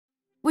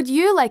Would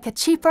you like a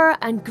cheaper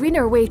and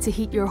greener way to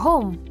heat your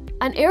home?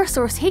 An air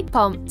source heat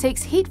pump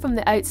takes heat from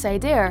the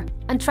outside air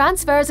and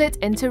transfers it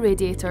into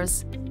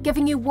radiators,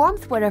 giving you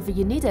warmth wherever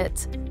you need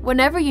it,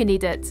 whenever you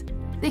need it.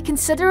 They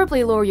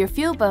considerably lower your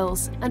fuel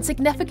bills and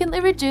significantly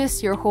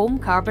reduce your home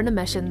carbon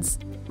emissions.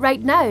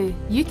 Right now,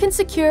 you can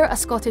secure a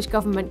Scottish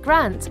Government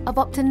grant of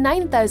up to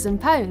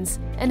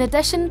 £9,000 in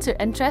addition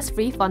to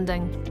interest-free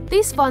funding.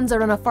 These funds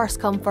are on a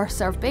first-come,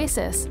 first-served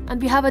basis,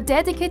 and we have a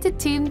dedicated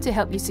team to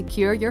help you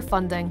secure your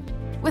funding.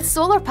 With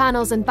solar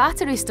panels and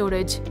battery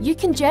storage, you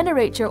can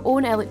generate your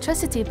own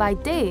electricity by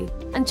day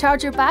and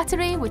charge your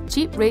battery with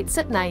cheap rates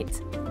at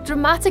night,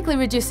 dramatically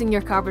reducing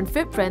your carbon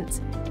footprint,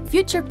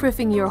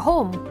 future-proofing your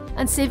home,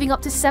 and saving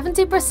up to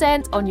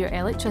 70% on your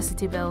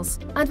electricity bills.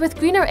 And with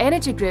Greener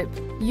Energy Group,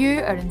 you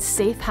are in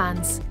safe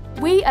hands.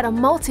 We are a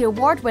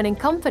multi-award-winning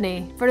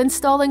company for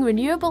installing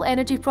renewable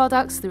energy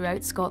products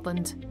throughout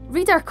Scotland.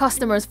 Read our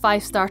customers'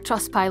 5-star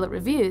Trustpilot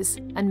reviews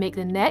and make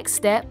the next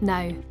step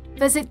now.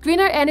 Visit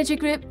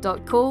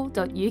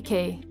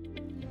greenerenergygroup.co.uk.